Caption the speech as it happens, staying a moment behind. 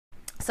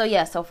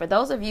So for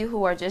those of you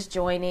who are just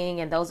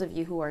joining and those of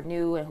you who are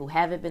new and who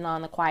haven't been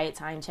on the Quiet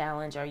Time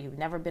Challenge, or you've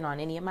never been on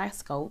any of my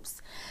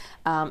scopes,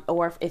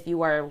 or if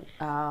you are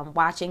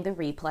watching the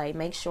replay,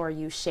 make sure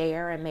you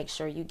share and make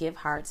sure you give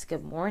hearts.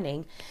 Good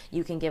morning.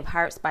 You can give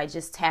hearts by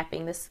just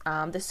tapping this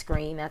the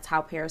screen. That's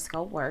how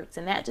Periscope works.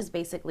 And that just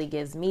basically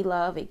gives me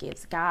love. It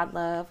gives God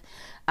love.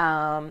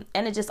 And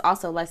it just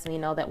also lets me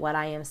know that what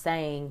I am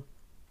saying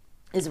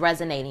is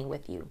resonating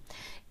with you.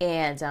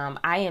 And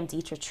I am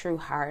Detra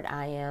Trueheart.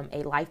 I am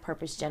a life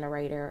purpose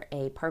generator,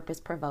 a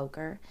purpose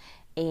provoker,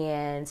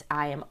 and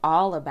I am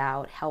all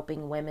about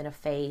helping women of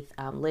faith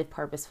live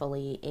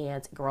purposefully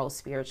and grow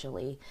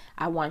spiritually.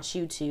 I want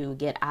you to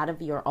get out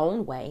of your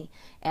own way,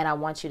 and I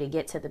want you to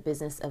get to the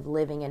business of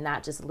living, and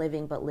not just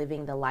living, but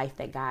living the life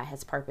that God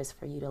has purposed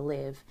for you to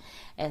live.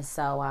 And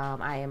so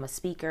I am a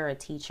speaker, a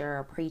teacher,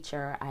 a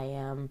preacher. I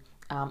am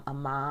a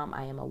mom.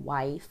 I am a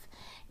wife,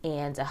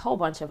 and a whole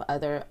bunch of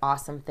other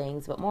awesome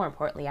things. But more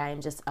importantly, I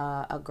am just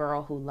a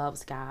girl who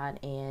loves God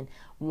and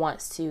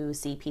wants to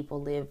see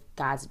people live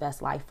God's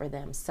best life for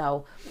them.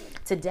 So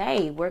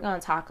today we're going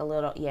to talk a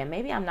little,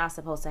 maybe I'm not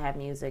supposed to have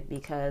music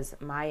because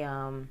my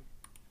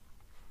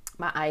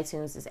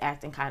iTunes is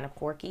acting kind of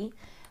quirky.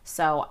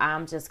 So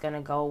I'm just going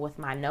to go with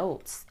my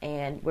notes,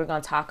 and we're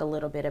going to talk a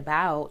little bit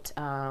about,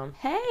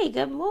 hey,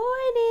 good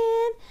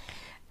morning.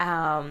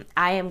 I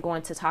am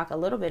going to talk a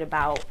little bit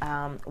about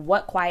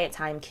what quiet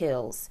time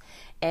kills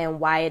and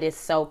why it is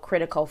so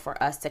critical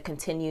for us to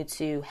continue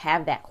to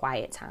have that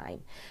quiet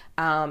time.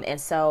 And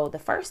so the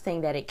first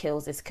thing that it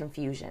kills is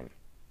confusion.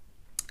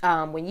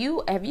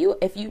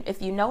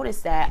 If you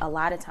notice that a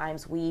lot of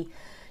times we,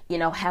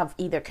 have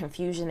either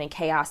confusion and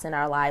chaos in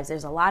our lives.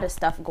 There's a lot of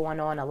stuff going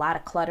on, a lot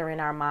of clutter in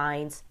our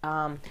minds.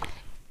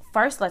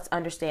 First, let's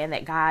understand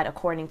that God,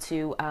 according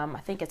to, I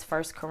think it's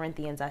 1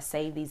 Corinthians, I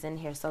saved these in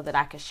here so that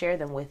I could share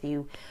them with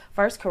you.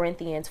 1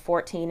 Corinthians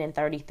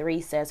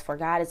 14:33 says, "For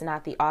God is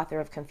not the author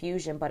of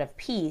confusion, but of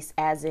peace,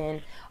 as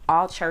in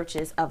all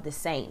churches of the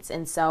saints."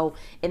 And so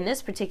in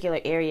this particular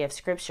area of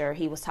scripture,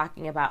 he was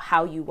talking about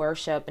how you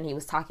worship, and he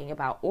was talking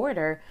about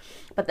order.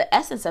 But the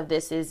essence of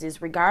this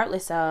is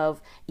regardless of,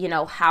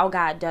 how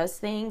God does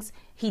things,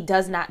 he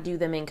does not do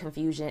them in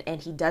confusion, and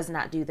he does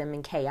not do them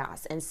in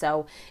chaos. And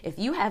so if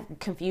you have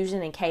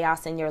confusion and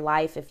chaos in your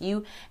life, if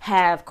you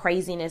have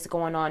craziness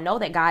going on, know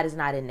that God is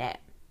not in that.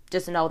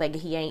 Just know that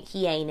he ain't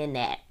in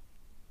that.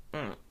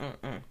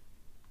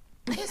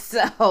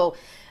 So,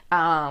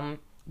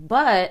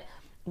 but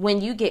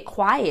when you get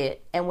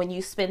quiet and when you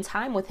spend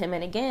time with him,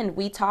 and again,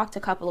 we talked a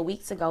couple of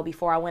weeks ago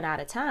before I went out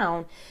of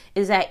town,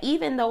 is that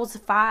even those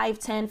 5,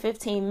 10,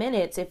 15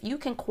 minutes, if you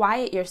can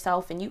quiet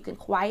yourself and you can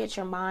quiet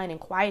your mind and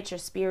quiet your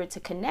spirit to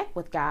connect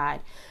with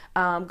God.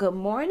 Good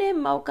morning,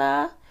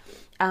 Mocha.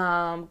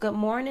 Good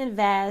morning,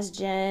 Vaz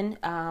Jen.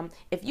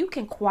 If you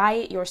can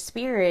quiet your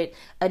spirit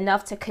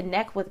enough to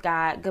connect with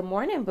God, good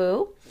morning,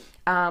 Boo.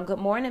 Good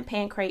morning,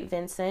 Pancrate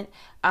Vincent.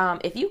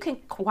 If you can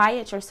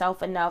quiet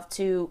yourself enough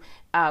to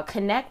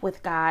connect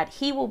with God,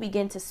 he will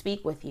begin to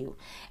speak with you.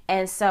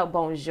 And so,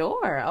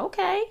 bonjour.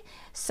 Okay.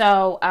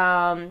 So,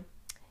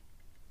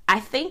 I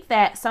think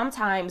that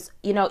sometimes,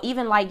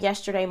 even like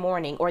yesterday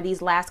morning or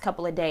these last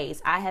couple of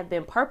days, I have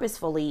been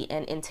purposefully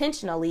and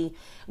intentionally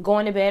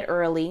going to bed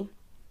early.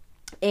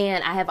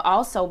 And I have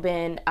also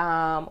been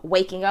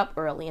waking up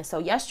early. And so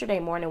yesterday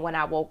morning when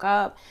I woke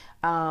up,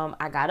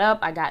 I got up,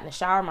 I got in the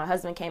shower. My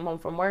husband came home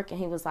from work and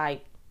he was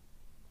like,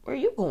 "Where are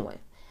you going?"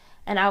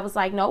 And I was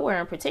like, "Nowhere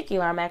in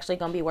particular. I'm actually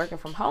going to be working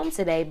from home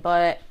today."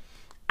 But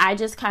I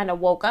just kind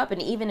of woke up,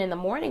 and even in the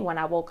morning when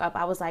I woke up,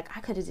 I was like, I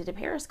could have did a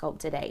Periscope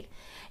today.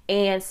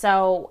 And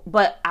so,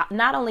 but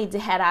not only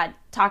had I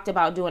talked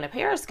about doing a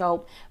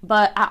Periscope,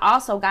 but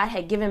God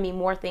had given me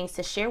more things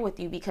to share with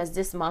you, because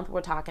this month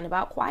we're talking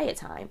about quiet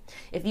time.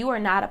 If you are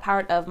not a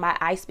part of my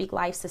I Speak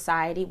Life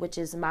Society, which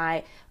is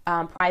my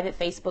private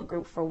Facebook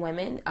group for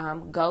women,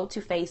 go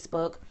to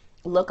Facebook,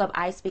 look up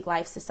I Speak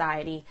Life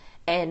Society,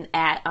 and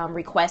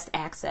request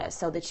access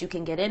so that you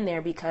can get in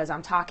there, because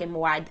I'm talking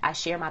more. I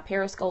share my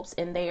Periscopes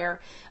in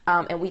there,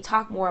 and we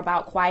talk more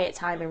about quiet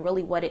time and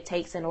really what it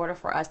takes in order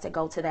for us to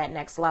go to that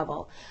next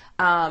level.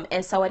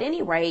 And so at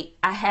any rate,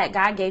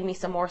 God gave me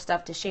some more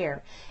stuff to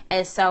share.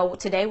 And so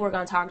today we're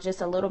going to talk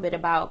just a little bit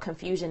about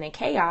confusion and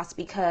chaos,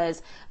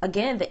 because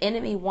again, the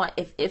enemy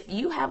if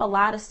you have a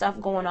lot of stuff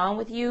going on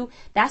with you,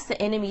 that's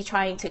the enemy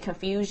trying to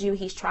confuse you.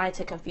 He's trying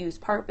to confuse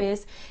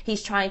purpose.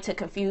 He's trying to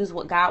confuse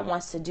what God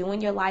wants to do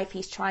in your life.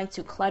 He's trying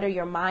to clutter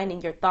your mind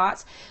and your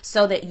thoughts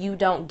so that you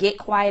don't get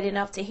quiet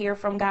enough to hear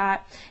from God.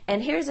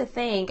 And here's the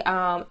thing,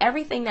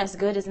 everything that's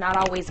good is not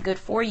always good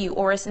for you,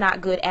 or it's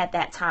not good at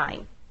that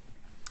time.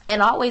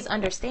 And always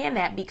understand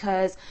that,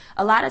 because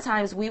a lot of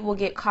times we will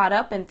get caught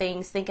up in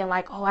things thinking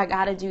like, oh, I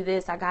got to do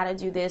this. I got to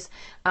do this.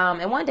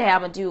 And one day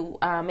I'm going to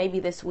do, maybe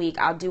this week,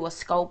 I'll do a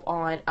scope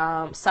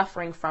on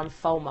suffering from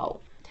FOMO.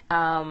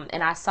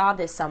 And I saw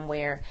this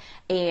somewhere.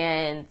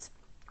 And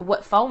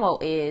what FOMO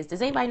is,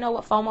 does anybody know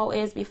what FOMO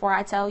is before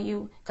I tell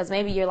you? Because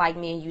maybe you're like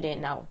me and you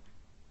didn't know.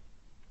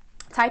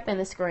 Type in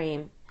the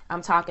screen,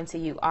 "I'm talking to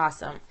you."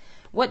 Awesome.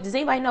 What does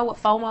anybody know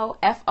what FOMO,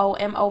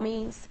 FOMO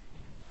means?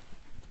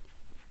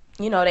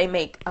 You know, they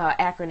make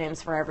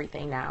acronyms for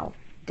everything now.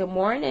 Good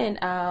morning,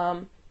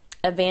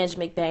 Evange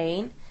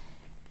McBain.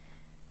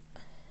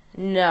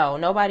 No,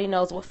 nobody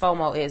knows what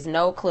FOMO is.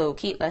 No clue.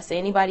 Let's see,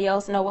 anybody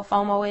else know what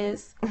FOMO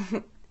is?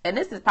 And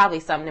this is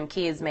probably something them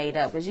kids made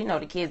up, because you know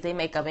the kids, they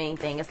make up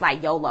anything. It's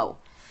like YOLO.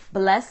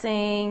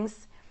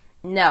 Blessings.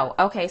 No.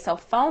 Okay, so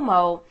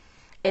FOMO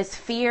is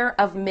fear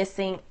of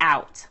missing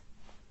out.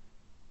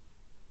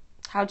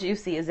 How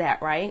juicy is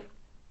that, right?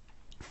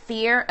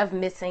 Fear of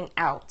missing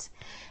out.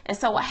 And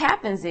so what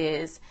happens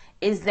is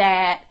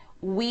that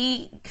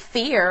we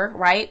fear,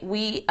 right?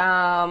 We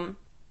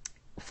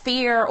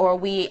fear, or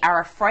we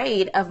are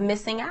afraid of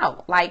missing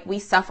out. Like, we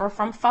suffer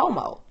from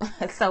FOMO.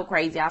 It's so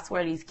crazy. I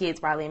swear these kids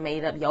probably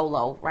made up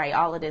YOLO, right?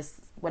 All of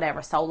this,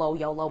 whatever, solo,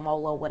 YOLO,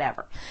 MOLO,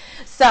 whatever.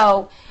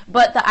 So,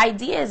 but the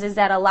idea is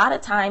that a lot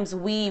of times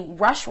we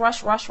rush.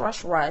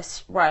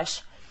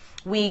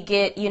 We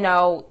get, you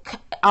know,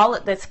 all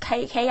of this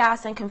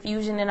chaos and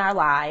confusion in our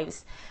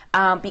lives,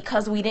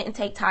 because we didn't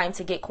take time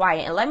to get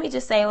quiet. And let me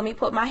just say, let me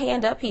put my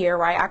hand up here,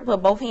 right? I can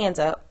put both hands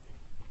up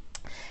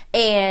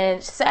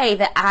and say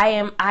that I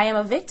am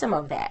a victim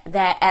of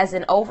that as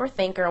an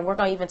overthinker. And we're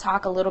going to even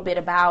talk a little bit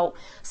about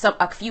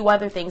a few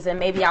other things, and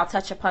maybe I'll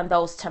touch upon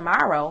those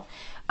tomorrow.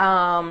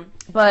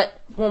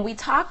 But when we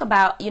talk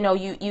about, you know,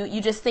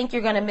 you just think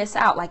you're going to miss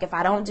out. Like, if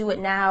I don't do it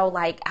now,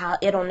 like,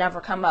 it'll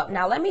never come up.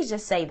 Now, let me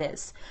just say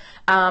this.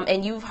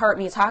 And you've heard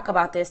me talk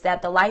about this,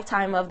 that the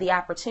lifetime of the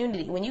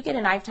opportunity, when you get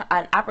an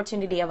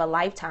opportunity of a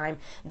lifetime,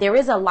 there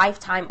is a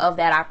lifetime of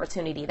that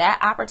opportunity. That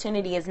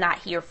opportunity is not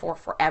here for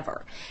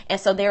forever. And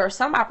so there are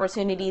some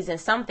opportunities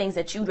and some things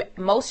that you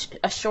most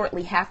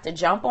assuredly have to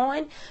jump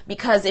on,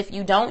 because if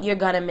you don't, you're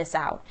going to miss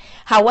out.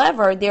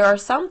 However, there are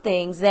some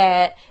things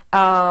that,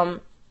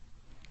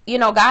 you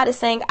know, God is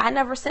saying, I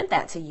never sent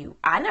that to you.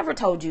 I never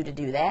told you to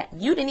do that.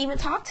 You didn't even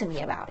talk to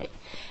me about it.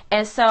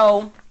 And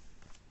so,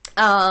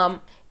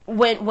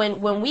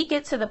 when we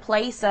get to the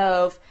place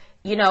of,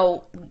 you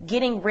know,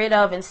 getting rid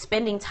of and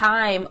spending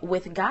time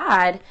with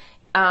God,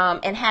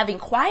 and having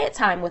quiet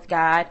time with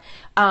God,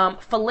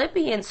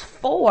 Philippians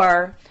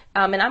 4,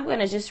 and I'm going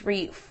to just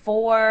read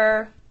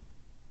Philippians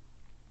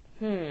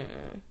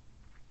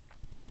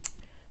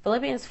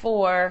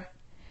 4,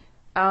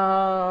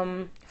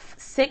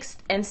 6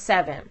 and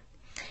 7.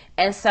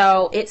 And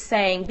so it's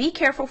saying, be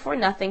careful for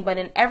nothing, but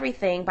in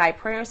everything by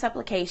prayer and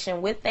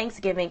supplication with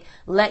thanksgiving,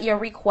 let your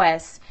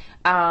requests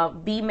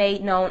be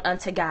made known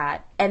unto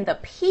God. And the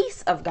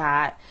peace of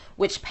God,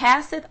 which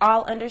passeth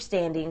all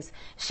understandings,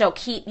 shall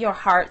keep your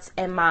hearts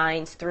and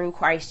minds through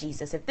Christ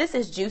Jesus. If this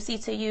is juicy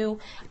to you,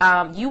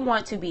 you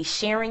want to be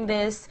sharing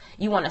this.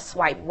 You want to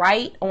swipe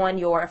right on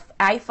your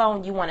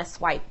iPhone. You want to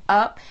swipe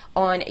up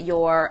on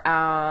your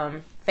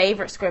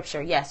favorite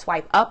scripture. Yes,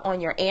 swipe up on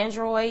your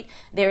Android.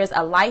 There is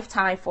a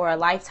lifetime for a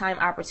lifetime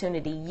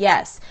opportunity.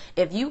 Yes,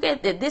 if you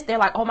get this, they're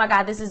like, oh my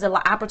God, this is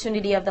the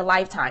opportunity of the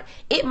lifetime.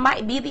 It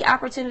might be the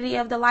opportunity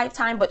of the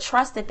lifetime, but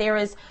trust that there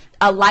is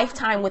a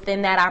lifetime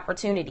within that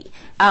opportunity.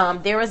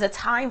 There is a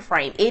time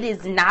frame. It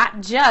is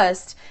not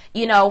just,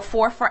 you know,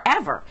 for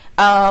forever.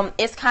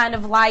 It's kind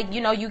of like, you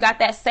know, you got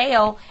that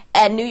sale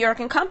at New York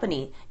and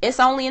Company. It's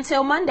only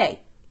until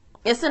Monday.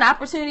 It's an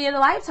opportunity of a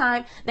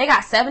lifetime. They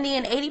got 70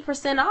 and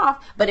 80%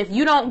 off. But if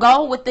you don't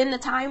go within the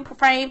time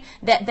frame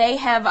that they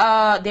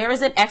have, there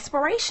is an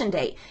expiration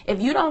date. If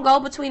you don't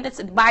go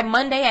by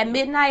Monday at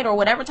midnight or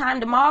whatever time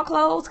the mall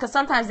closed, because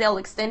sometimes they'll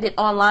extend it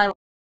online.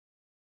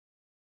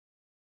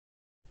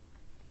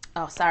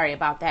 Oh, sorry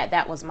about that.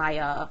 That was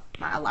my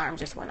my alarm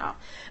just went off.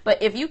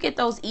 But if you get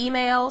those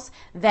emails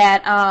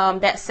that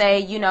that say,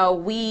 you know,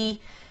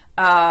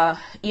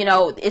 you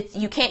know,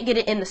 you can't get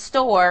it in the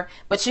store,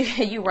 but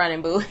you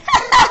running, boo.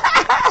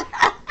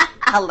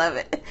 I love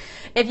it.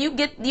 If you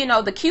get, you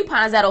know, the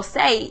coupons that'll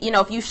say, you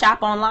know, if you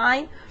shop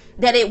online,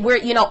 that we're,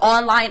 you know,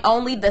 online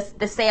only,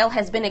 the sale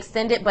has been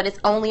extended, but it's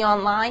only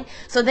online.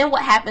 So then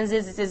what happens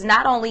is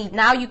not only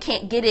now you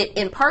can't get it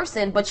in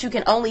person, but you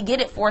can only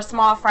get it for a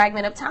small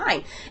fragment of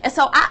time. And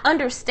so I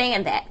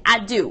understand that. I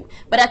do.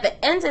 But at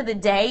the end of the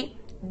day,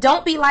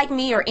 don't be like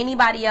me or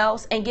anybody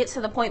else and get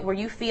to the point where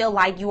you feel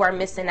like you are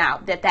missing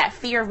out, that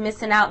fear of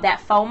missing out, that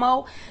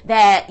FOMO,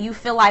 that you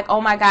feel like, oh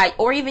my God,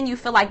 or even you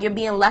feel like you're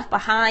being left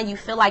behind. You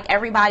feel like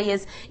everybody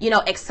is, you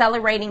know,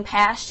 accelerating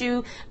past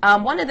you.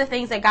 One of the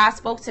things that God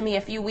spoke to me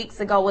a few weeks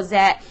ago was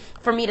that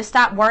for me to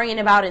stop worrying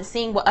about and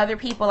seeing what other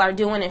people are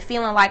doing and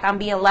feeling like I'm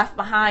being left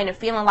behind and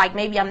feeling like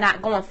maybe I'm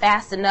not going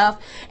fast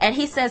enough. And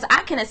he says,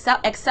 I can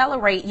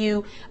accelerate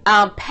you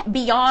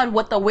beyond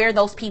where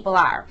those people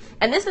are.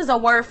 And this is a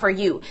word for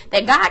you,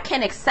 that God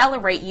can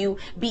accelerate you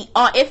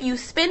beyond if you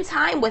spend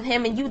time with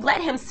him and you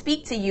let him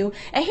speak to you.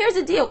 And here's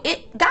the deal.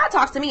 God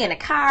talks to me in a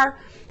car.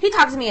 He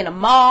talks to me in a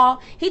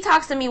mall. He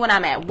talks to me when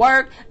I'm at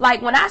work.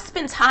 Like when I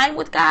spend time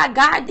with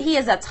God, he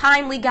is a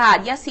timely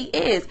God. Yes, he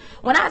is.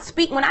 When I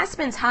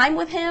spend time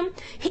with him,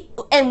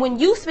 and when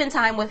you spend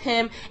time with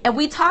him, and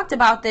we talked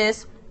about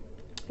this,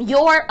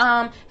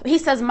 he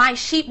says, my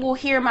sheep will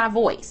hear my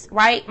voice,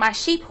 right? My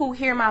sheep who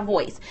hear my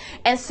voice.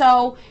 And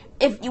so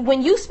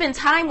when you spend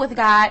time with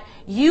God,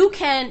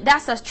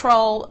 that's a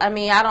troll. I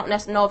mean, I don't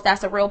necessarily know if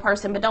that's a real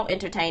person, but don't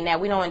entertain that.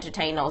 We don't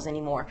entertain those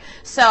anymore.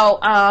 So,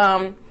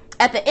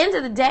 at the end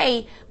of the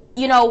day,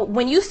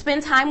 when you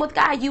spend time with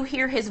God, you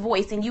hear his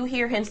voice and you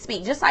hear him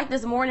speak. Just like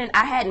this morning,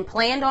 I hadn't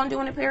planned on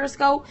doing a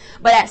Periscope,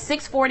 but at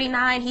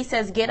 6:49, he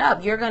says, get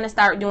up. You're going to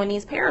start doing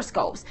these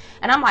Periscopes.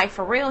 And I'm like,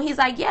 for real? He's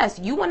like, yes,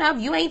 you went up.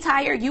 You ain't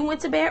tired. You went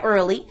to bed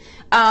early.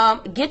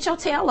 Get your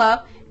tail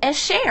up and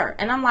share.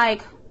 And I'm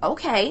like,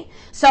 okay.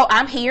 So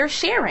I'm here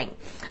sharing.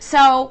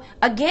 So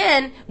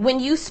again, when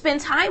you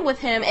spend time with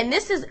him, and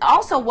this is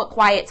also what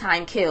quiet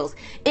time kills.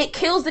 It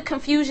kills the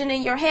confusion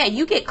in your head.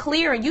 You get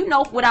clear and you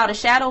know without a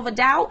shadow of a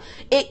doubt,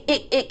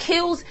 it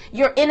kills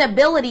your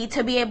inability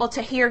to be able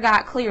to hear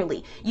God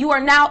clearly. You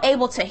are now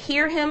able to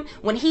hear him.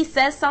 When he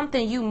says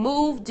something, you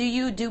move. Do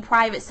you do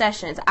private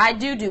sessions? I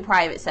do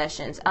private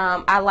sessions.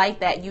 I like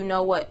that. You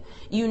know what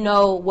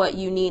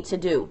you need to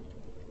do.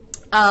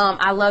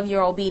 I love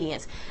your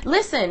obedience.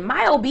 Listen,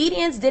 my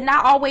obedience did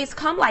not always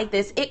come like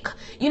this.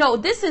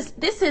 This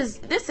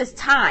is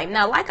time.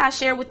 Now, like I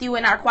shared with you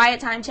in our quiet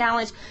time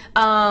challenge,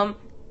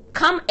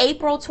 come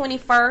April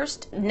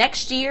 21st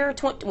next year,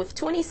 with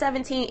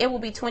 2017, it will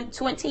be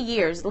 20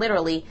 years,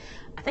 literally.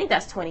 I think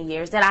that's 20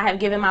 years that I have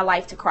given my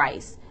life to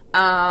Christ.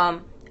 I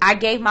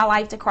gave my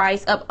life to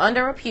Christ up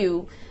under a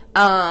pew,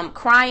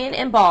 crying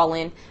and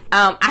bawling.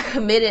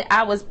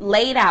 I was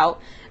laid out.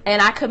 And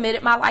I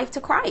committed my life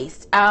to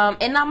Christ.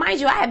 And now,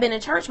 mind you, I had been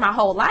in church my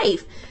whole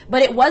life,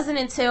 but it wasn't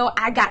until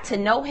I got to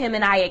know him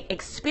and I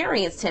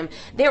experienced him.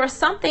 There was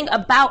something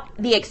about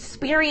the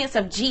experience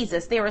of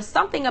Jesus. There was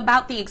something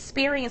about the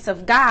experience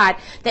of God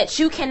that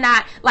you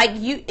cannot,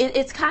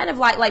 it's kind of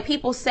like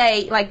people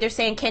say, like they're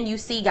saying, can you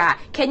see God?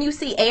 Can you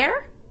see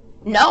air?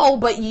 No,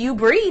 but you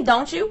breathe,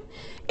 don't you?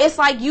 It's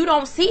like you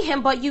don't see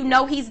him, but you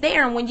know he's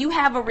there. And when you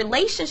have a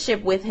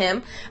relationship with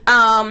him,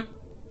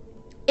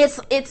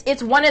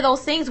 it's one of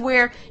those things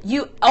where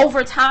you,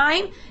 over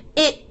time,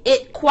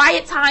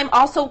 quiet time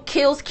also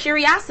kills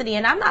curiosity.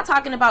 And I'm not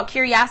talking about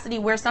curiosity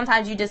where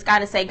sometimes you just got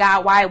to say,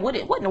 God, what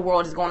in the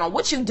world is going on?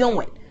 What you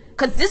doing?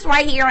 Because this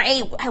right here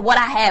ain't what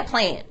I had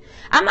planned.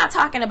 I'm not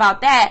talking about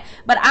that,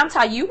 but I'm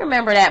telling you,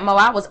 remember that, Mo,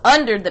 I was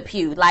under the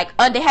pew.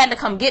 They had to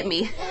come get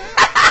me.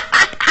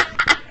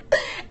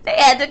 They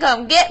had to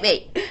come get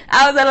me.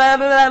 I was like,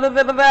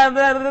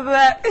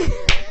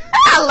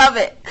 I love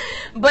it.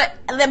 But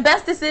the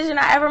best decision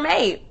I ever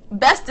made.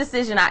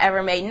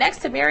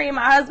 Next to marrying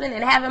my husband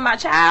and having my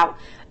child,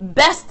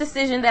 best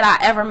decision that I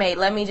ever made.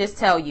 Let me just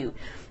tell you.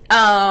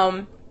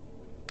 And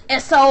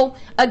so,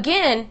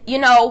 again,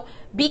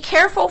 be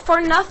careful for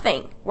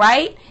nothing,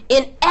 right?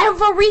 In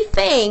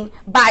everything,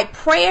 by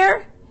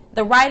prayer.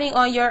 The writing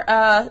on your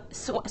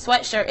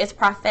sweatshirt is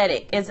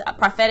prophetic. It's a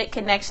prophetic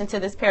connection to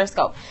this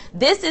Periscope.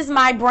 This is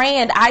my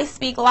brand. I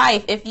Speak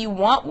Life. If you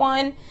want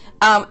one,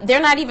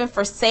 they're not even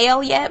for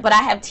sale yet, but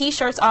I have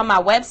t-shirts on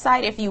my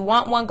website. If you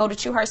want one, go to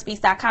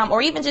trueheartspeaks.com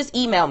or even just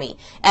email me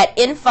at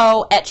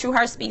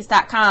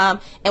info@trueheartspeaks.com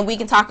and we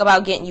can talk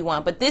about getting you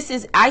one. But this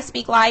is I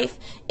Speak Life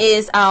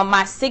is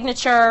my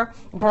signature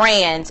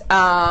brand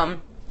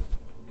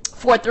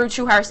through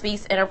Trueheart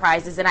Speaks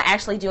Enterprises, and I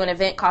actually do an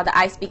event called the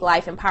I Speak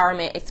Life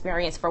Empowerment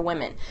Experience for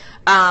Women.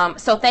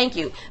 So thank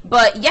you.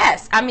 But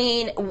yes, I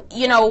mean,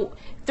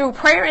 through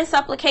prayer and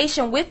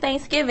supplication with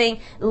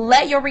thanksgiving,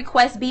 let your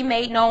requests be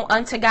made known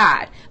unto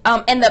God.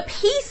 And the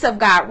peace of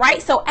God,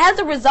 right? So as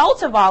a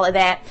result of all of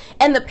that,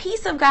 and the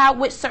peace of God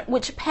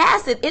which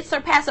passeth, it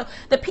surpasses.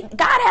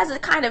 God has a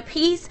kind of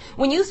peace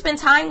when you spend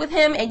time with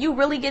him and you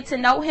really get to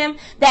know him,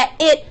 that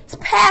it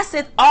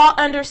passeth all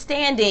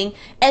understanding,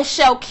 and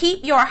shall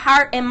keep your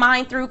heart and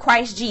mind through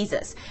Christ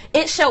Jesus.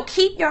 It shall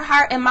keep your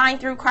heart and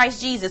mind through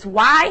Christ Jesus.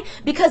 Why?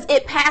 Because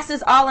it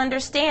passes all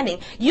understanding.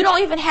 You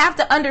don't even have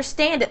to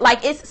understand it.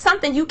 It's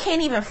something you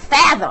can't even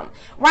fathom,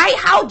 right?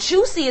 How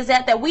juicy is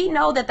that we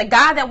know that the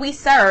God that we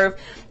serve,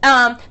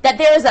 that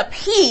there is a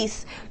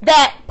peace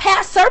that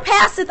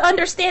surpasses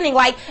understanding.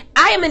 I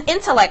am an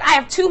intellect. I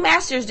have 2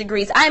 master's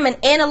degrees. I am an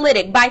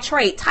analytic by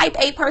trade, type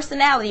A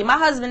personality. My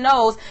husband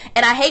knows,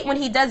 and I hate when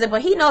he does it,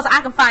 but he knows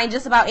I can find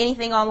just about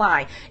anything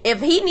online.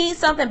 If he needs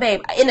something,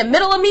 babe, in the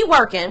middle of me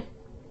working,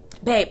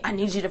 babe, I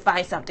need you to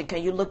find something.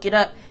 Can you look it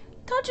up?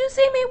 Don't you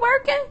see me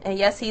working? And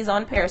yes, he's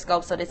on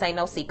Periscope, so this ain't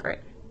no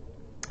secret.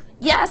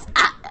 Yes,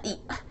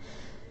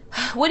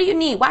 what do you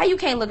need? Why you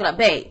can't look it up,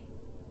 babe?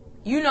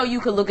 You know you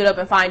could look it up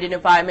and find it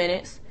in 5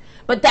 minutes.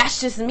 But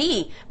that's just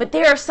me. But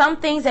there are some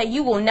things that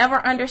you will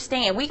never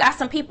understand. We got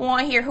some people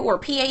on here who are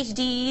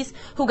PhDs,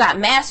 who got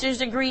master's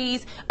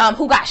degrees,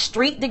 who got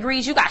street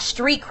degrees. You got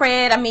street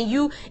cred. I mean,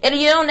 you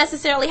don't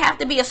necessarily have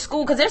to be a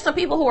school, because there's some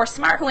people who are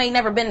smart who ain't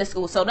never been to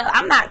school. So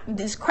I'm not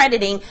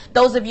discrediting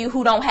those of you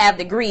who don't have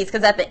degrees,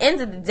 because at the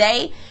end of the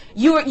day,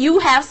 You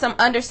have some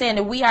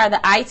understanding. We are the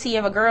IT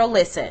of a girl.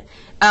 Listen,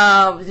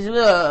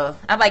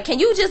 I'm like, can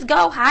you just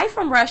go? Hi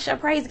from Russia.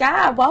 Praise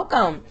God.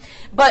 Welcome.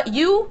 But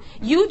you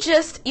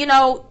just, you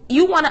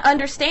want to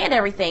understand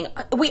everything.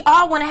 We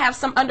all want to have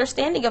some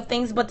understanding of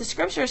things, but the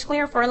scripture is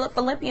clear for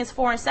Philippians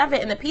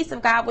 4:7, and the peace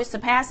of God which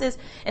surpasses,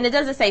 and it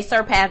doesn't say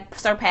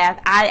surpass,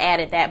 I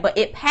added that, but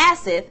it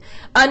passeth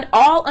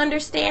all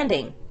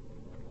understanding.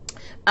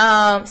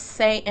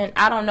 Say, and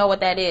I don't know what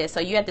that is. So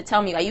you have to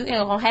tell me, like, you ain't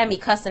gonna have me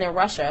cussing in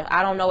Russia.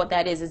 I don't know what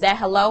that is. Is that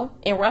hello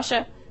in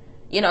Russia?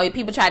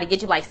 People try to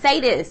get you like, say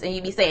this, and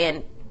you be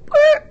saying,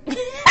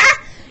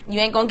 you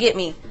ain't gonna get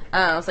me.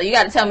 So you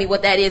got to tell me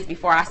what that is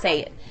before I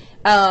say it.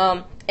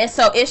 And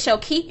so it shall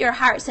keep your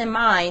hearts and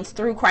minds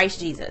through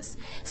Christ Jesus.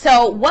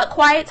 So what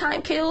quiet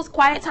time kills?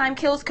 Quiet time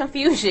kills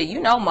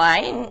confusion.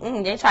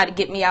 Mine. They try to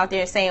get me out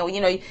there saying,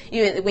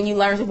 when you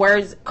learn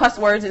cuss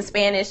words in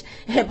Spanish,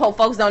 and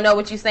folks don't know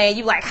what you're saying,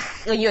 you like,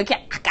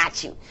 I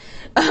got you.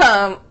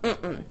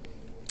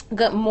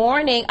 Good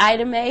morning,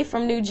 Ida Mae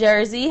from New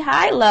Jersey.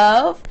 Hi,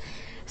 love.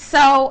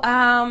 So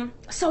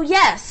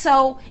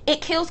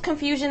it kills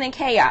confusion and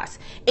chaos.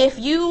 If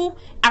you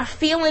are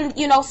feeling,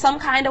 some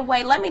kind of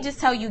way, let me just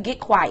tell you, get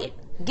quiet.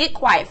 Get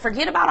quiet.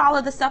 Forget about all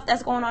of the stuff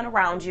that's going on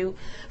around you.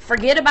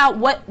 Forget about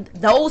what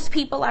those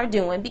people are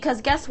doing,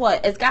 because guess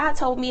what? As God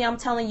told me, I'm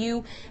telling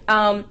you,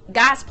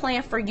 God's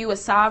plan for you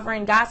is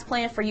sovereign. God's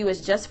plan for you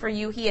is just for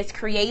you. He has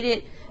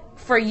created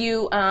for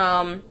you.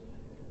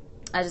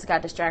 I just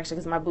got distracted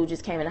because my boo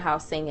just came in the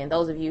house singing.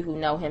 Those of you who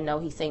know him know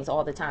he sings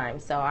all the time,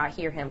 so I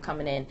hear him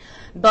coming in.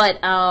 But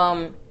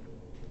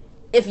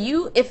if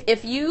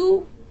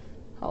you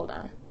hold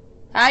on,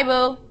 hi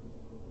boo.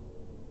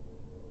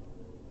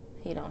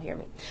 He don't hear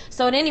me.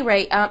 So at any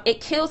rate,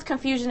 it kills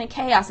confusion and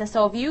chaos. And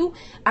so if you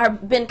are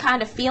been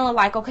kind of feeling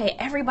like, okay,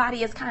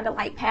 everybody is kind of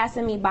like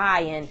passing me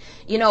by, and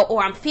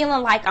or I'm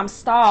feeling like I'm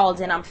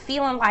stalled, and I'm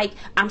feeling like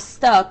I'm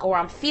stuck, or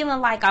I'm feeling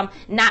like I'm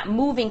not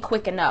moving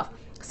quick enough.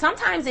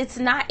 Sometimes it's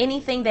not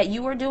anything that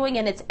you are doing,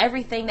 and it's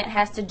everything that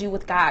has to do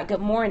with God.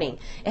 Good morning.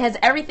 It has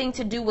everything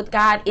to do with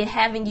God in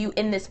having you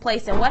in this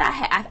place. And what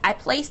I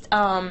placed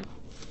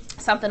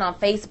something on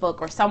Facebook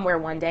or somewhere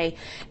one day,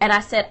 and I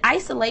said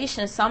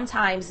isolation,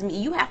 sometimes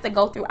you have to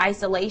go through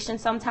isolation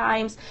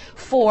sometimes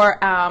for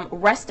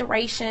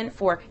restoration,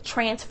 for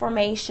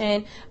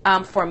transformation,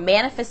 for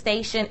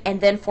manifestation,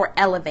 and then for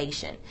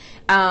elevation.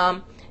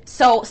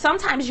 So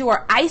sometimes you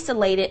are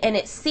isolated and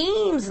it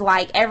seems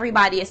like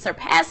everybody is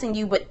surpassing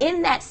you, but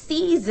in that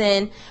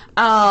season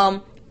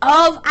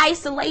of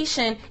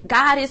isolation,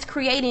 God is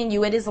creating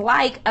you. It is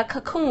like a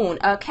cocoon,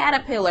 a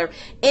caterpillar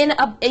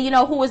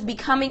who is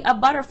becoming a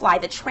butterfly.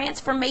 The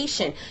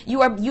transformation,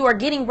 you are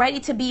getting ready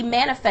to be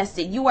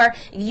manifested.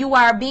 You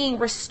are being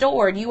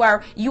restored. You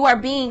are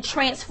being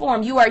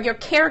transformed. Your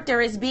character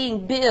is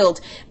being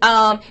built.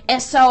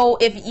 And so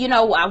if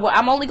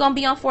I'm only going to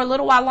be on for a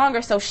little while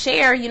longer. So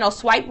share,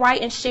 swipe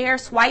right and share,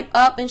 swipe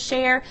up and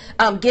share.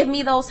 Give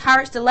me those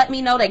hearts to let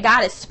me know that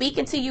God is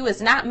speaking to you. It's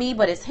not me,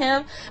 but it's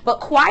him. But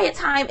quiet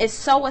time is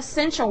so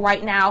essential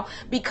right now,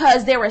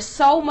 because there is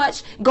so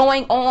much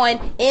going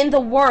on in the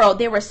world.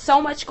 There is so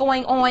much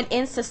going on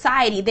in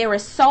society. There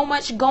is so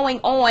much going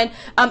on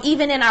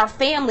even in our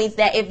families,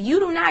 that if you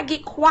do not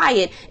get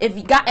quiet, if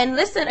you got, and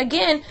listen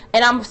again,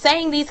 and I'm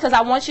saying these because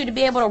I want you to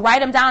be able to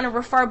write them down and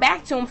refer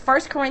back to them.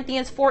 1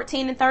 Corinthians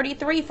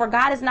 14:33, for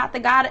God is not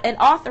the God and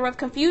author of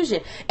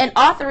confusion. An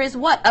author is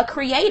what? A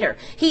creator.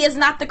 He is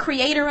not the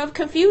creator of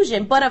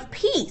confusion, but of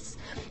peace.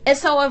 And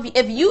so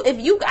if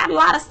you got a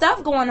lot of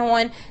stuff going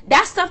on,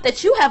 that's stuff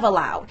that you have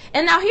allowed.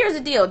 And now here's the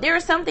deal. There are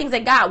some things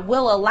that God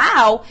will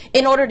allow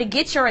in order to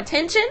get your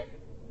attention.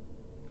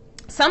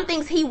 Some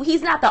things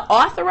he's not the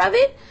author of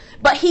it,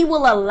 but he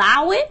will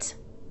allow it.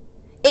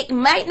 It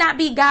might not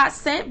be God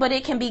sent, but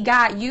it can be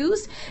God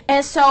used.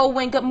 And so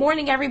good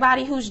morning,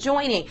 everybody who's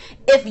joining.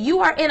 If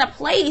you are in a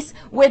place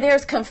where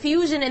there's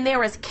confusion and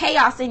there is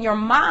chaos in your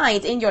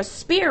mind, in your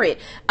spirit,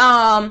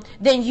 then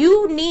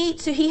you need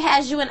to, he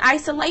has you in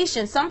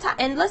isolation. Sometimes,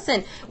 and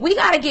listen, we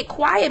got to get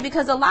quiet,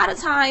 because a lot of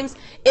times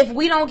if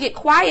we don't get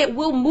quiet,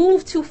 we'll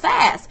move too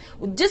fast.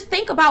 Just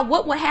think about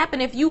what would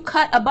happen if you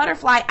cut a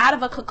butterfly out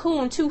of a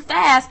cocoon too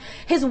fast.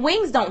 His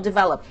wings don't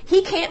develop.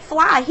 He can't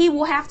fly. He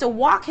will have to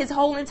walk his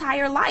whole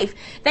entire life.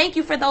 Thank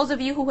you for those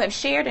of you who have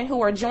shared and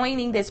who are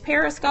joining this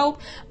Periscope.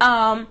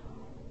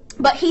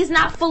 But he's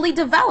not fully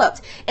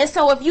developed. And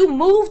so if you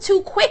move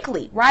too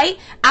quickly, right,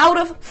 out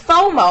of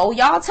FOMO,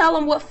 y'all tell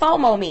them what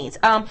FOMO means.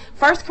 1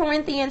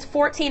 Corinthians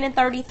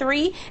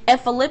 14:33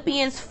 and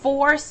Philippians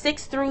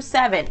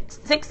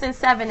 4:6 and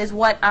 7 is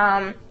what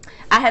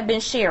I have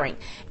been sharing.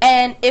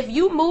 And if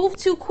you move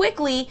too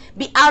quickly,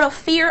 be out of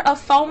fear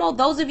of FOMO,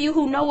 those of you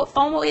who know what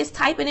FOMO is,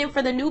 type it in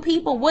for the new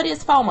people. What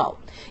is FOMO?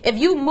 If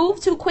you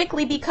move too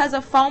quickly because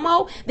of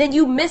FOMO, then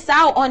you miss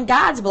out on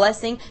God's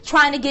blessing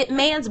trying to get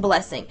man's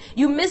blessing.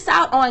 You miss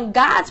out on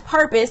God's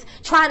purpose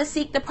trying to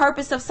seek the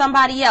purpose of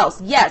somebody else.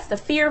 Yes, the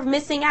fear of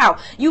missing out.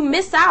 You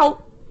miss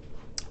out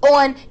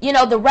on,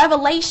 the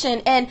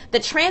revelation and the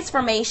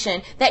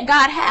transformation that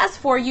God has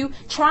for you,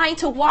 trying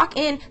to walk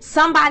in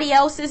somebody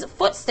else's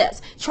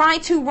footsteps,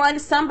 trying to run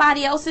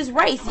somebody else's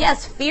race.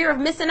 Yes, fear of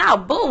missing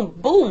out. Boom,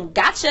 boom,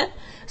 gotcha.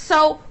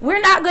 So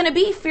we're not going to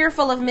be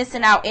fearful of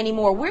missing out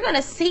anymore. We're going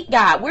to seek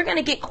God. We're going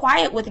to get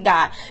quiet with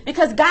God,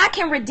 because God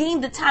can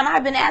redeem the time.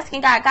 I've been asking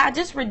God,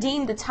 just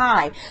redeem the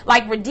time.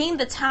 Like, redeem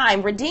the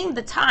time, redeem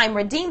the time,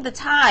 redeem the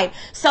time,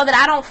 so that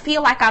I don't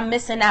feel like I'm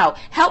missing out.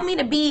 Help me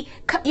to be,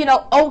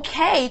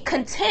 okay,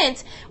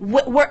 content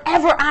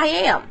wherever I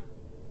am.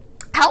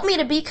 Help me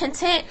to be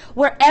content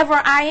wherever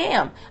I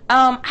am.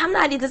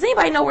 Does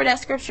anybody know where that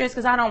scripture is?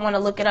 Because I don't want to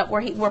look it up,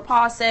 where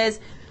Paul says,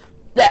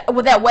 that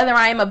whether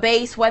I am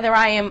abased, whether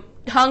I am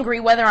hungry,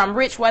 whether I'm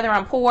rich, whether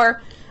I'm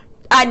poor,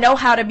 I know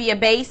how to be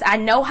abased. I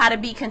know how to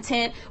be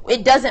content.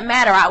 It doesn't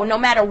matter. No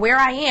matter where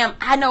I am,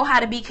 I know how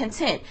to be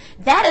content.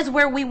 That is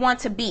where we want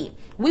to be.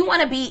 We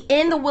want to be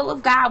in the will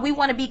of God. We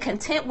want to be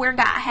content where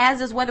God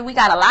has us, whether we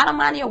got a lot of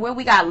money or where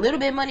we got a little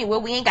bit of money, where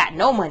we ain't got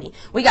no money.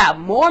 We got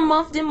more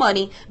month than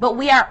money, but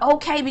we are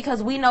okay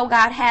because we know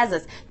God has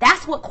us.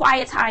 That's what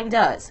quiet time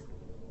does.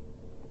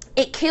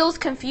 It kills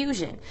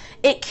confusion.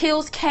 It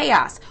kills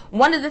chaos.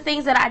 One of the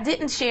things that I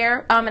didn't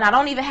share, and I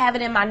don't even have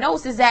it in my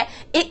notes, is that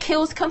it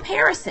kills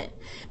comparison.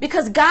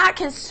 Because God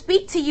can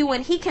speak to you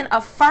and he can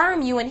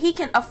affirm you and he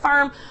can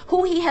affirm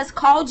who he has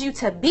called you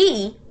to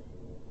be.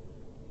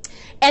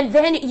 And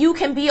then you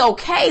can be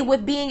okay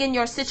with being in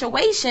your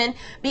situation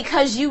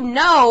because you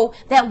know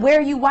that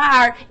where you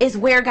are is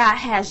where God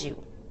has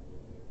you.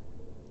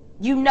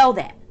 You know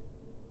that.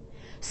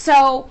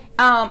 So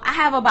I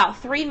have about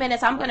 3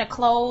 minutes. I'm going to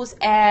close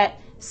at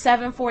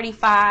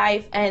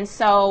 7:45. And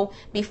so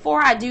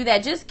before I do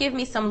that, just give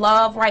me some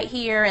love right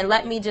here and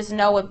let me just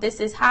know if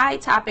this is high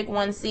topic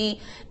 1C,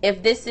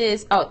 if this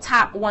is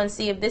top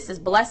 1C, if this is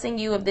blessing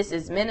you, if this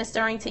is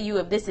ministering to you,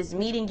 if this is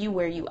meeting you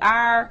where you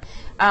are.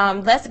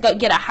 Let's go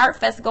get a heart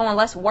fest going.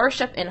 Let's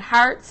worship in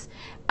hearts.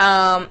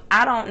 I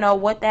don't know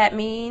what that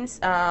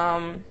means.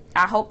 I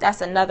hope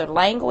that's another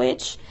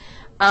language.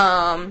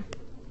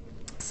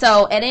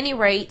 So at any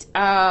rate,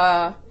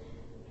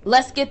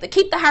 let's keep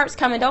the hearts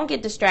coming. Don't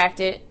get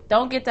distracted.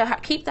 Keep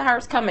the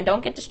hearts coming.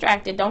 Don't get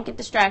distracted. Don't get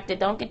distracted.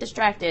 Don't get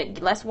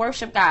distracted. Let's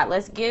worship God.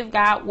 Let's give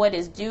God what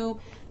is due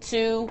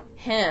to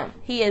him.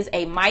 He is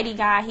a mighty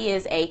God. He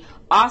is a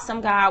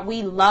awesome God.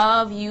 We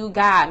love you,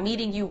 God.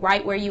 Meeting you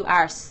right where you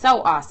are.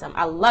 So awesome.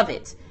 I love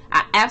it.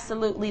 I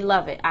absolutely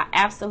love it. I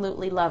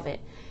absolutely love it.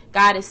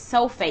 God is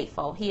so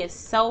faithful. He is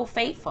so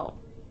faithful.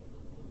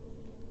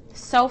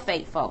 So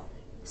faithful.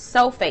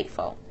 So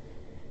faithful.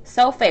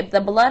 So faithful.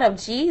 The blood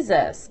of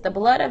Jesus. The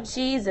blood of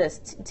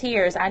Jesus.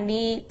 Tears. I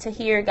need to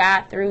hear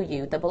God through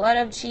you. The blood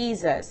of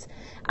Jesus.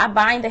 I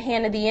bind the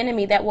hand of the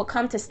enemy that will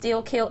come to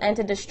steal, kill, and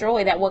to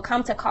destroy. That will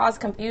come to cause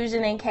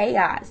confusion and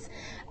chaos.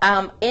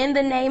 In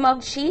the name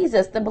of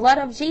Jesus. The blood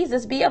of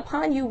Jesus be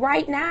upon you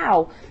right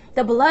now.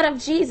 The blood of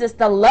Jesus,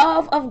 the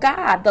love of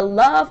God, the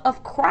love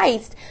of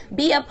Christ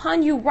be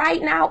upon you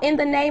right now in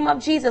the name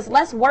of Jesus.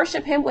 Let's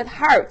worship him with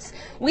hearts.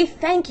 We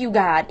thank you,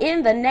 God,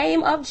 in the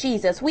name of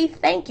Jesus. We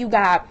thank you,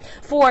 God,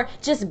 for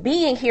just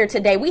being here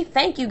today. We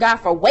thank you, God,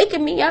 for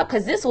waking me up,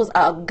 because this was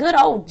a good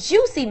old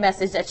juicy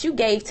message that you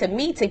gave to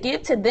me to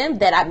give to them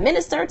that I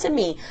ministered to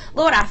me.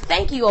 Lord, I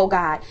thank you, oh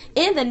God,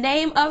 in the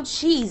name of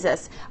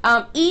Jesus.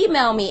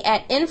 Email me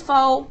at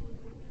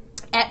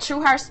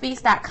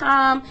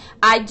info@trueheartspeaks.com.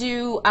 I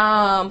do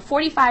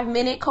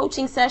 45-minute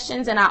coaching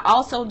sessions, and I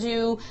also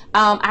do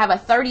I have a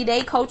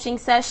 30-day coaching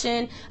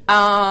session.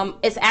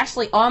 It's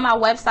actually on my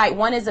website.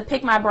 One is a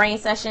Pick My Brain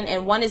session,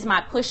 and one is my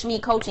Push Me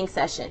coaching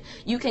session.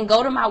 You can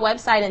go to my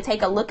website and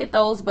take a look at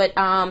those, but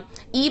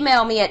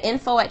email me at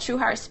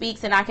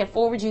info@trueheartspeaks, and I can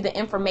forward you the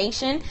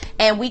information,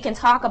 and we can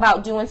talk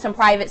about doing some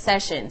private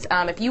sessions.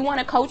 If you want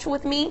to coach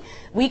with me,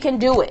 we can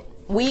do it.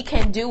 We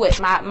can do it.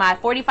 My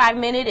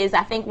 45-minute is,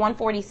 I think,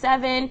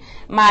 $147.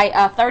 My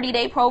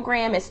 30-day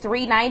program is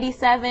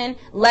 $397.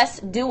 Let's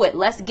do it.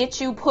 Let's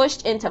get you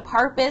pushed into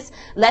purpose.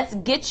 Let's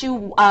get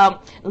you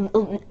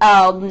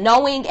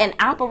knowing and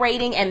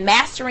operating and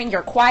mastering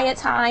your quiet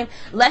time.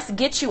 Let's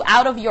get you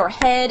out of your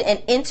head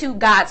and into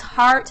God's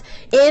heart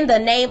in the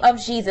name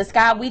of Jesus.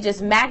 God, we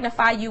just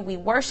magnify you. We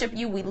worship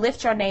you. We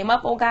lift your name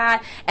up, oh God,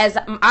 as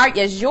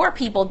your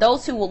people,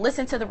 those who will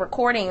listen to the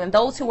recording and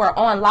those who are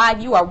on live.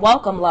 You are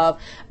welcome, love.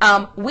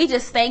 We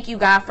just thank you,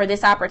 God, for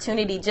this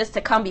opportunity just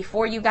to come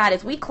before you, God,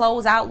 as we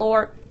close out,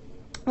 Lord.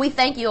 We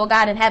thank you, oh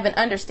God, and have an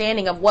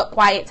understanding of what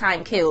quiet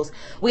time kills.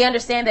 We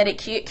understand that it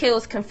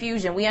kills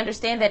confusion. We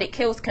understand that it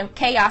kills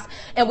chaos.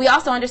 And we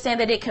also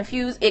understand that it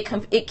kills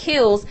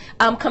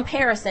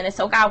comparison. And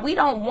so, God, we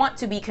don't want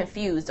to be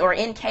confused or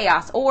in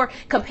chaos or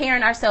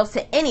comparing ourselves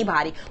to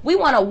anybody. We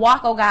want to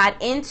walk, oh God,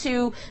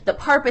 into the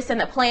purpose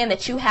and the plan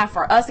that you have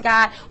for us,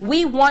 God.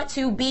 We want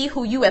to be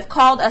who you have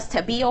called us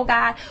to be, oh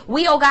God.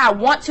 We, oh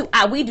God, want to,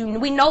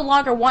 we no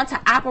longer want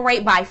to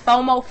operate by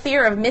FOMO,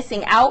 fear of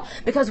missing out,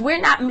 because we're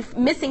not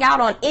missing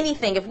out on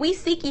anything. If we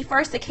seek ye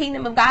first the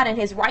kingdom of God and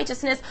his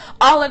righteousness,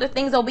 all other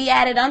things will be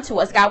added unto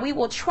us, God. We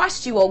will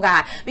trust you, oh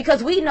God,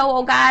 because we know,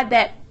 oh God,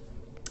 that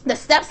The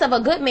steps of a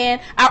good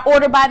man are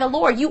ordered by the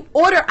Lord. You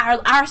order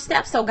our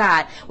steps, oh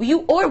God.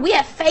 We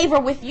have favor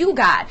with you,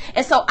 God.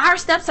 And so our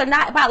steps are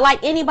not about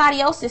like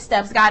anybody else's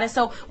steps, God. And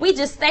so we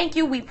just thank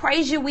you. We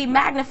praise you. We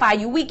magnify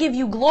you. We give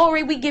you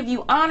glory. We give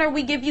you honor.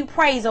 We give you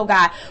praise, oh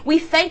God. We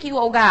thank you,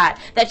 oh God,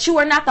 that you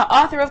are not the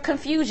author of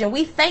confusion.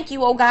 We thank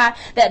you, oh God,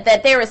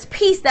 that there is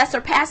peace that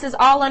surpasses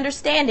all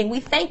understanding. We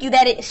thank you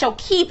that it shall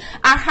keep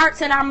our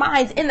hearts and our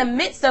minds in the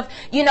midst of,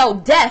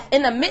 death,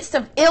 in the midst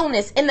of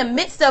illness, in the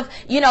midst of,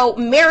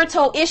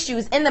 marital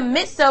issues, in the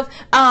midst of,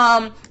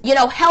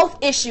 health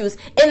issues,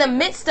 in the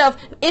midst of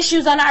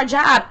issues on our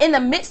job, in the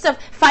midst of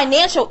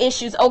financial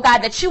issues, oh God,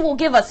 that you will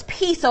give us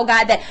peace, oh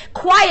God, that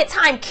quiet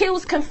time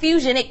kills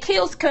confusion. It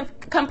kills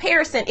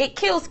comparison. It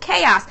kills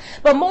chaos.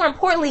 But more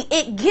importantly,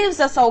 it gives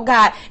us, oh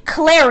God,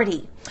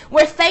 clarity.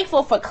 We're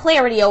thankful for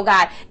clarity, oh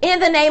God, in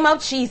the name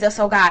of Jesus,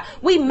 oh God.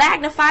 We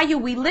magnify you.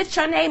 We lift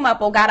your name up,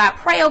 oh God. I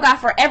pray, oh God,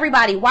 for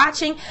everybody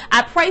watching.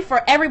 I pray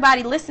for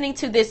everybody listening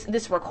to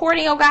this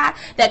recording, oh God,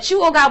 that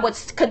you, oh God, would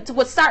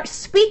start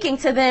speaking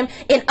to them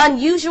in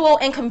unusual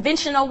and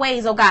conventional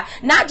ways, oh God.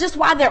 Not just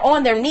while they're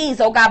on their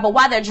knees, oh God, but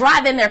while they're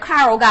driving their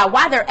car, oh God,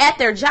 while they're at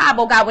their job,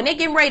 oh God, when they're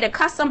getting ready to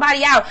cuss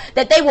somebody out,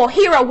 that they will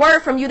hear a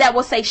word from you that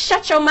will say,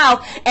 shut your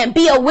mouth and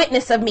be a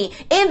witness of me.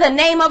 In the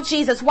name of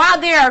Jesus, while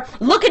they're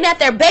looking at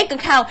their bank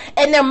account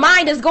and their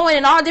mind is going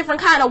in all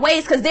different kind of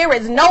ways because there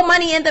is no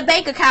money in the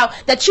bank account,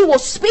 that you will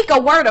speak a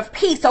word of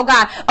peace, oh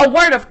God, a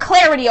word of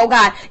clarity, oh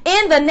God,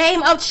 in the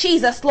name of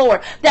Jesus,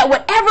 Lord, that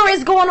whatever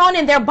is going on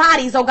in their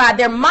bodies, oh God,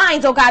 their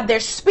minds, oh God,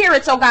 their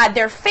spirits, oh God,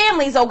 their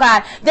families, oh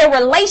God, their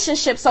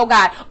relationships, oh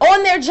God,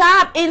 on their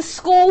job, in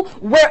school,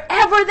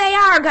 wherever they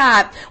are,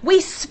 God, we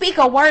speak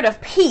a word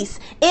of peace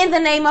in the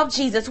name of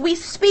Jesus. We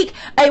speak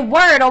a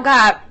word, oh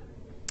God,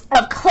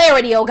 of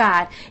clarity, oh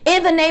God.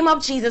 In the name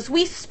of Jesus,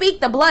 we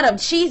speak the blood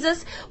of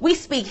Jesus. We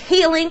speak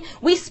healing.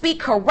 We speak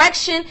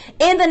correction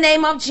in the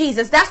name of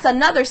Jesus. That's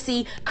another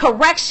C,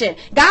 correction.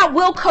 God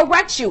will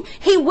correct you.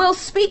 He will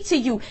speak to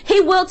you.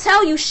 He will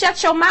tell you,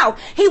 shut your mouth.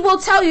 He will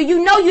tell you,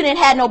 you didn't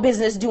have no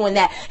business doing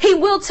that. He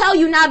will tell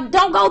you, now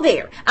don't go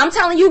there. I'm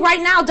telling you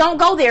right now, don't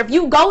go there. If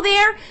you go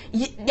there,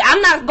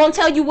 I'm not going to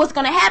tell you what's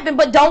going to happen,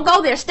 but don't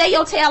go there. Stay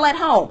your tail at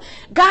home.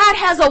 God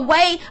has a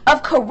way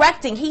of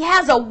correcting. He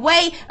has a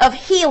way of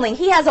healing.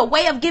 He has a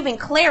way of giving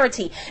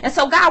clarity. And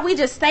so, God, we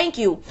just thank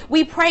you.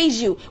 We praise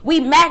you.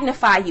 We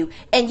magnify you.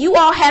 And you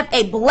all have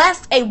a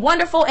blessed, a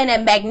wonderful, and a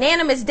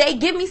magnanimous day.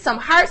 Give me some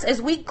hearts as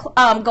we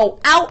go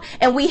out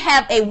and we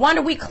have a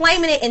wonder. We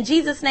claiming it in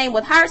Jesus' name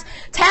with hearts.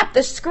 Tap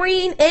the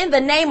screen in the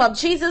name of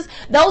Jesus.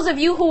 Those of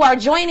you who are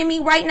joining me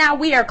right now,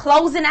 we are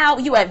closing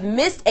out. You have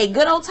missed a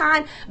good old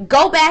time.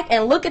 Go back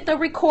and look at the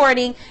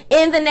recording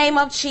in the name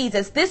of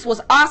Jesus. This was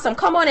awesome.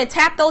 Come on and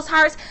tap those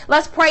hearts.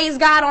 Let's praise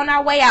God on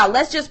our way out.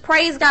 Let's just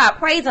praise God.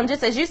 Praise him.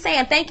 Just as you're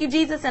saying, thank you,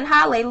 Jesus, and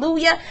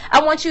hallelujah.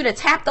 I want you to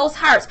tap those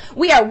hearts.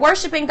 We are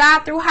worshiping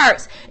God through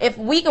hearts. If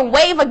we can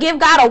give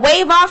God a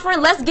wave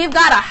offering, let's give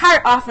God a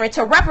heart offering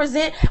to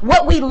represent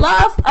what we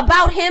love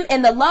about him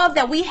and the love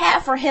that we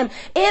have for him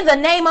in the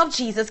name of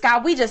Jesus.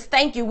 God, we just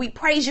thank you. We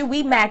praise you.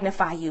 We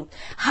magnify you.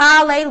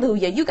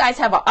 Hallelujah. You guys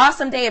have an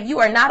awesome day. If you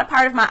are not a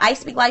part of my I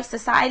Speak Life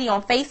Society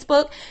on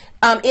Facebook,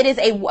 it is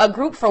a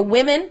group for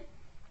women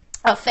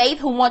of faith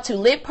who want to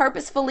live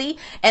purposefully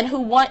and who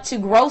want to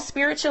grow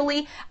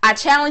spiritually. I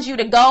challenge you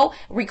to go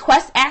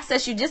request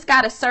access. You just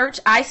got to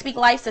search I Speak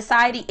Life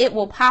Society. It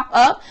will pop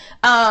up.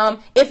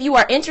 If you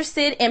are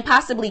interested in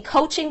possibly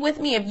coaching with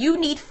me, if you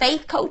need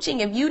faith coaching,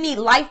 if you need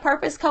life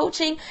purpose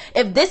coaching,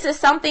 if this is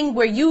something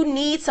where you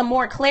need some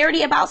more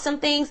clarity about some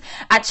things,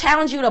 I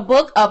challenge you to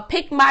book a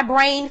Pick My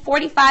Brain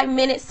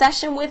 45-minute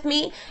session with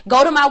me.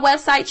 Go to my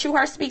website,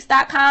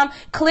 trueheartspeaks.com,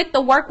 click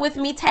the work with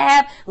me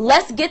tab.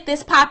 Let's get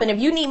this popping. If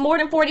you need more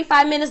than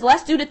 45 minutes,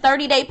 let's do the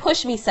 30-day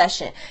push me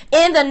session.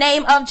 In the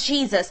name of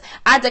Jesus,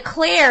 I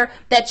declare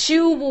that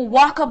you will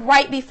walk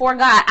upright before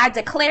God. I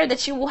declare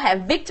that you will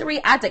have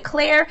victory. I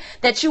declare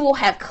that you will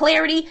have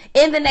clarity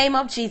in the name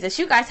of Jesus.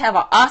 You guys have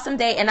an awesome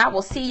day, and I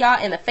will see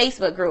y'all in the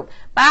Facebook group.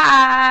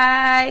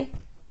 Bye.